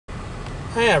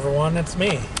Hi everyone, it's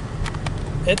me.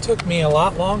 It took me a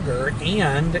lot longer,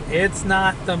 and it's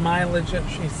not the mileage that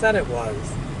she said it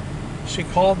was. She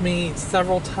called me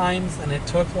several times and it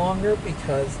took longer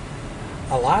because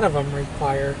a lot of them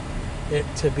require it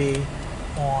to be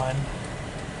on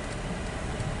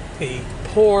the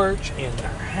porch in their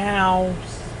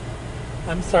house.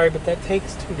 I'm sorry, but that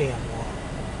takes too damn long.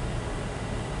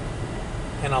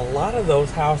 And a lot of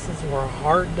those houses were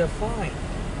hard to find.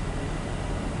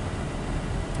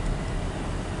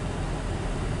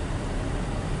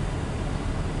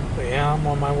 But yeah, I'm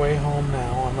on my way home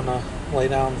now. I'm gonna lay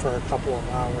down for a couple of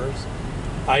hours.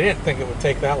 I didn't think it would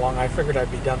take that long. I figured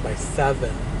I'd be done by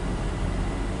 7.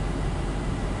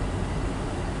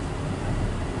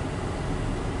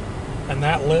 And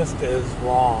that list is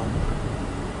wrong.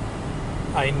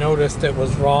 I noticed it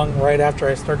was wrong right after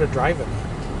I started driving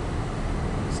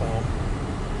it. So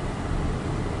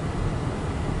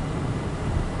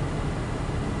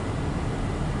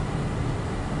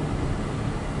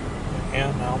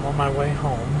yeah, now I'm on my way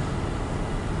home.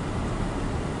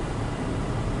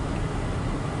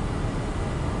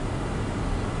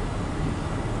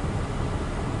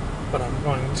 But I'm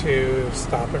going to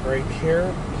stop it right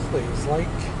here. Please like,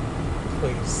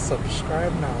 please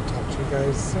subscribe, and I'll talk to you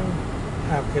guys soon.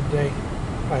 Have a good day.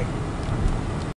 Bye.